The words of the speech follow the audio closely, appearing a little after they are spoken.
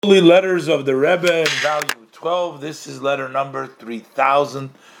Holy Letters of the Rebbe in value 12. This is letter number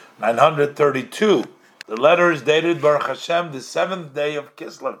 3932. The letter is dated Baruch Hashem, the 7th day of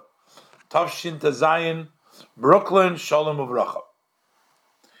Kislev, Tavshin Tazayin, Brooklyn, Shalom Uvracha.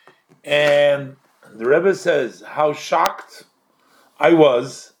 And the Rebbe says, how shocked I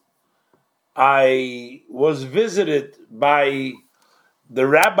was. I was visited by the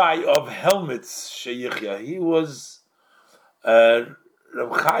rabbi of Helmets, Sheyichya. He was Reb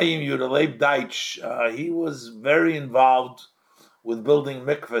Chaim Yudaleib Deitch. He was very involved with building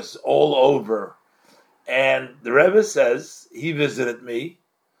mikvahs all over. And the Rebbe says he visited me,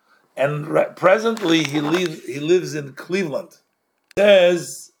 and presently he lives in Cleveland. He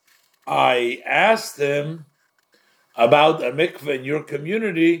says, I asked him about a mikvah in your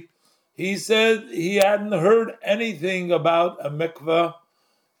community. He said he hadn't heard anything about a mikvah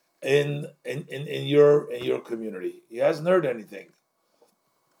in your community. He hasn't heard anything.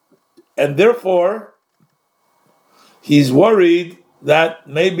 And therefore, he's worried that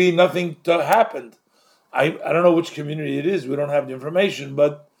maybe nothing happened. I don't know which community it is. We don't have the information,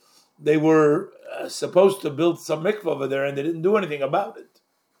 but they were supposed to build some mikvah over there, and they didn't do anything about it.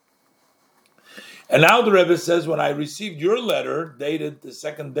 And now the Rebbe says, when I received your letter, dated the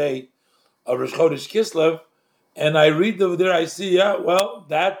 2nd day of Rosh Chodesh Kislev, and I read over there, I see,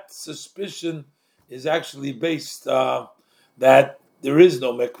 that suspicion is actually based that there is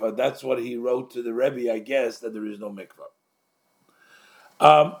no mikvah. That's what he wrote to the Rebbe, I guess, that there is no mikvah.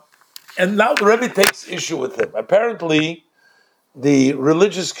 And now the Rebbe takes issue with him. Apparently, the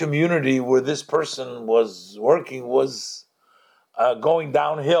religious community where this person was working was going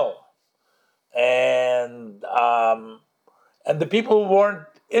downhill. And the people weren't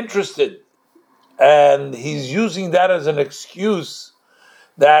interested. And he's using that as an excuse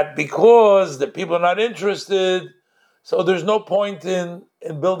that because the people are not interested, so there's no point in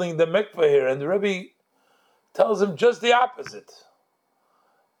building the mikveh here. And the Rebbe tells him just the opposite.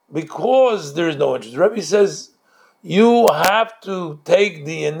 Because there is no interest. The Rebbe says, you have to take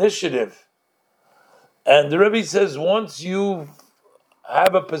the initiative. And the Rebbe says, once you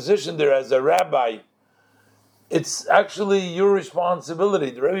have a position there as a rabbi, it's actually your responsibility.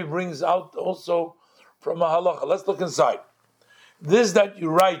 The Rebbe brings out also from a halacha. Let's look inside. This that you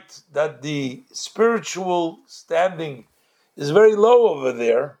write, that the spiritual standing is very low over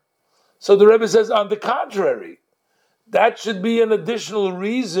there. So the Rebbe says, on the contrary, that should be an additional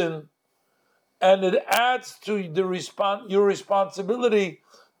reason, and it adds to your responsibility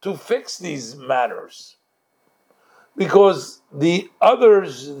to fix these matters. Because the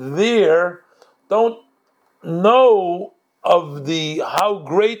others there don't know of how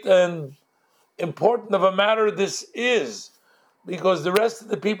great and important of a matter this is, because the rest of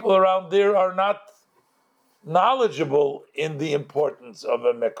the people around there are not knowledgeable in the importance of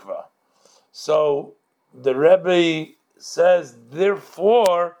a mikvah. So the Rebbe says,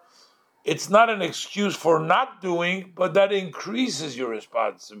 therefore, it's not an excuse for not doing, but that increases your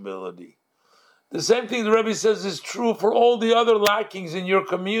responsibility. The same thing the Rebbe says is true for all the other lackings in your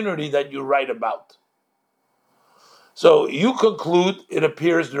community that you write about. So you conclude, it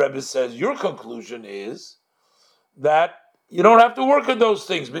appears, the Rebbe says, your conclusion is that you don't have to work at those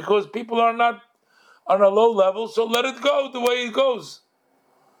things because people are not on a low level, so let it go the way it goes.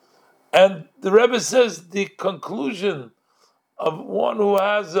 And the Rebbe says the conclusion of one who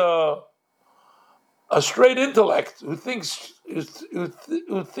has a straight intellect, who thinks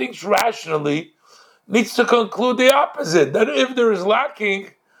rationally, needs to conclude the opposite. That if there is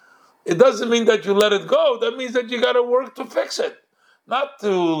lacking, it doesn't mean that you let it go. That means that you got to work to fix it, not to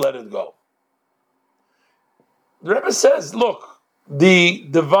let it go. The Rebbe says, look, the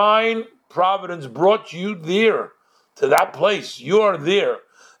divine providence brought you there, to that place. You are there.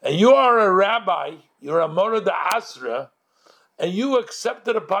 And you are a rabbi, you're a Mora Asra, and you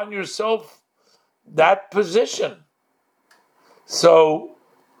accepted upon yourself that position. So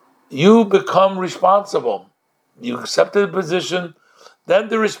you become responsible. You accepted the position, then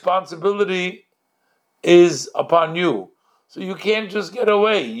the responsibility is upon you. So you can't just get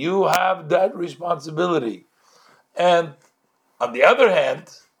away. You have that responsibility. And on the other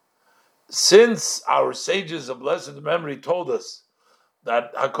hand, since our sages of blessed memory told us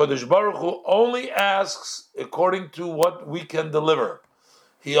that HaKadosh Baruch Hu only asks according to what we can deliver.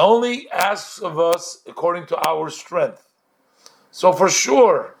 He only asks of us according to our strength. So for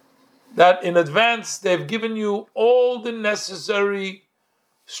sure, that in advance they've given you all the necessary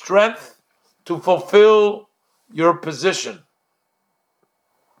strength to fulfill your position.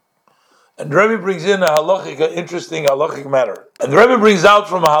 And the Rebbe brings in an interesting halachic matter. And the Rebbe brings out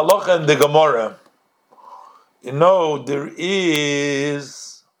from a halacha in the Gemara, there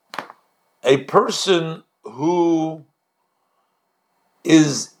is a person who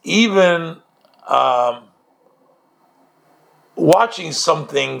is even watching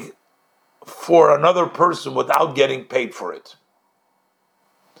something for another person without getting paid for it.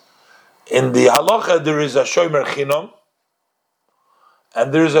 In the halacha, there is a shomer chinam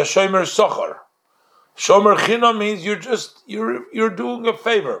and there is a shomer sochar. Shomer chinam means you're doing a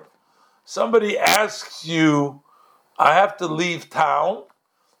favor. Somebody asks you, I have to leave town.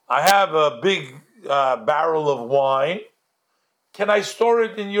 I have a big barrel of wine. Can I store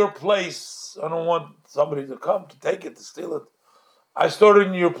it in your place? I don't want somebody to come to take it, to steal it. I store it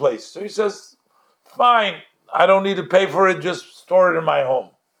in your place. So he says, fine, I don't need to pay for it, just store it in my home.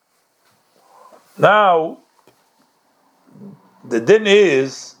 Now, the din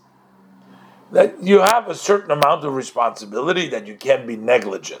is that you have a certain amount of responsibility, that you can't be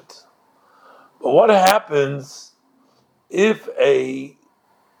negligent. But what happens if a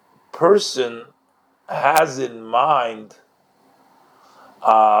person has in mind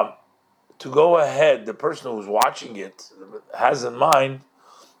to go ahead, the person who's watching it has in mind,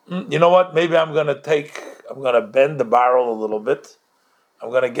 you know what, maybe I'm going to bend the barrel a little bit, I'm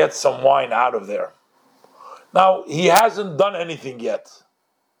going to get some wine out of there. Now, he hasn't done anything yet.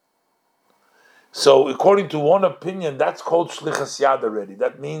 So, according to one opinion, that's called shlichas yad already.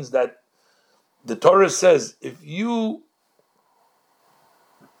 That means that the Torah says, if you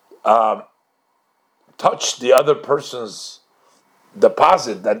touch the other person's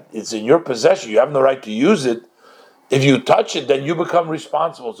deposit that is in your possession, you have no right to use it. If you touch it, then you become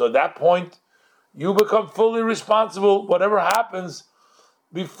responsible. So at that point, you become fully responsible. Whatever happens,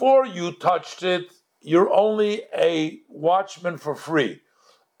 before you touched it, you're only a watchman for free.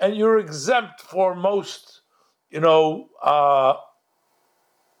 And you're exempt for most,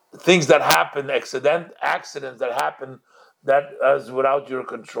 things that happen, accidents that happen that is without your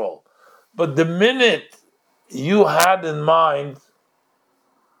control. But the minute you had in mind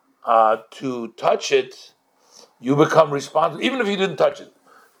to touch it, you become responsible, even if you didn't touch it.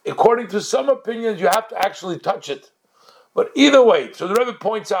 According to some opinions, you have to actually touch it. But either way, so the Rebbe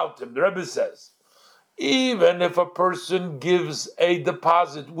points out to him, the Rebbe says, even if a person gives a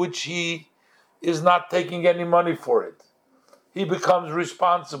deposit which he is not taking any money for it, he becomes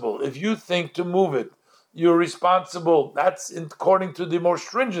responsible. If you think to move it, you're responsible. That's according to the more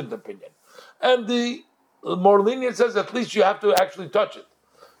stringent opinion. And the more lenient says at least you have to actually touch it.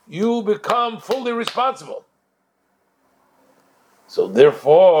 You become fully responsible. So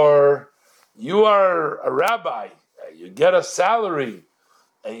therefore, you are a rabbi, you get a salary,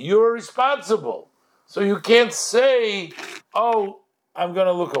 and you're responsible. So you can't say, oh, I'm going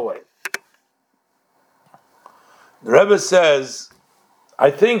to look away. The Rebbe says,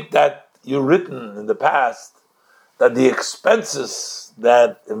 I think that you've written in the past that the expenses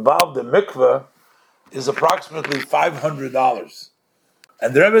that involve the mikveh is approximately $500.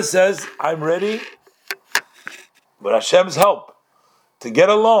 And the Rebbe says, I'm ready, with Hashem's help, to get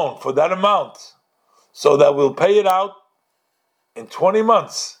a loan for that amount so that we'll pay it out in 20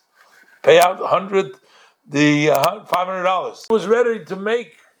 months. Pay out $500. He was ready to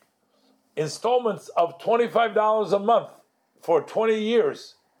make installments of $25 a month for 20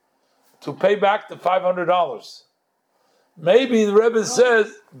 years to pay back the $500. Maybe the Rebbe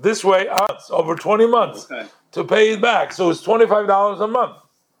says this way, over 20 months to pay it back. So it's $25 a month,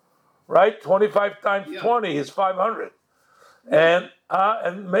 right? 25 times 20 is 500. And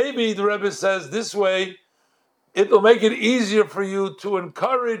maybe the Rebbe says this way, it will make it easier for you to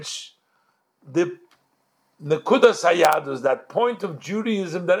encourage the Nekudas Hayadus, that point of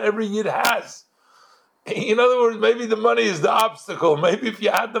Judaism that every Yid has. In other words, maybe the money is the obstacle. Maybe if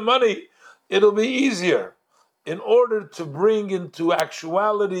you had the money, it'll be easier. In order to bring into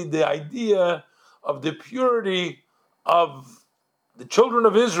actuality the idea of the purity of the children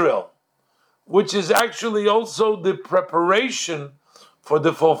of Israel, which is actually also the preparation for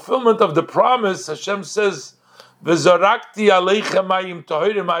the fulfillment of the promise. Hashem says, "V'zarakti aleichem mayim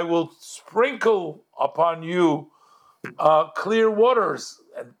tahirim," I will sprinkle upon you clear waters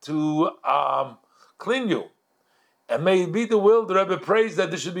and to clean you. And may it be the will, the Rebbe prays that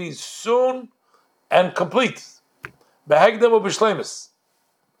this should be soon and complete. Behegdem u'b'shleimus.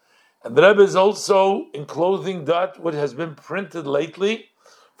 And the Rebbe is also enclosing that what has been printed lately.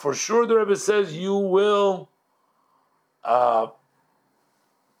 For sure, the Rebbe says you will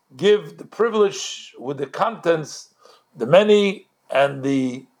give the privilege with the contents, the many, and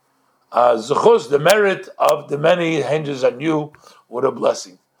the zuchus, the merit of the many hinges on you with a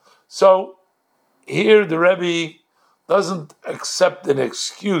blessing. So here the Rebbe doesn't accept an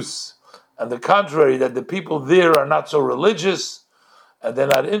excuse, and the contrary, that the people there are not so religious, and they're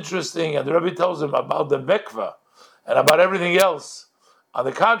not interesting, and the Rebbe tells him about the Mikvah and about everything else. On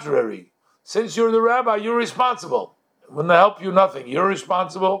the contrary, since you're the rabbi, you're responsible. When they help you, nothing. You're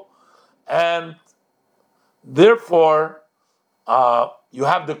responsible, and therefore you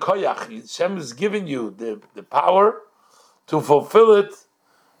have the koyach. Hashem has given you the power to fulfill it.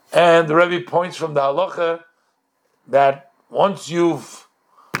 And the Rebbe points from the halacha that once you've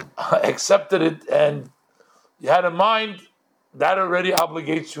accepted it and you had in mind, that already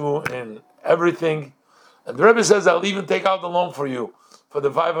obligates you in everything. And the Rebbe says, I'll even take out the loan for you for the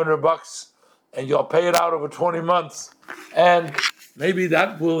 $500, and you'll pay it out over 20 months. And maybe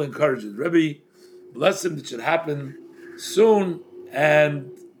that will encourage it. Rebbe, bless him, it should happen soon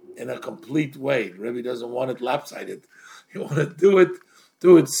and in a complete way. The Rebbe doesn't want it lopsided. He wants to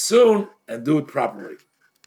do it soon and do it properly.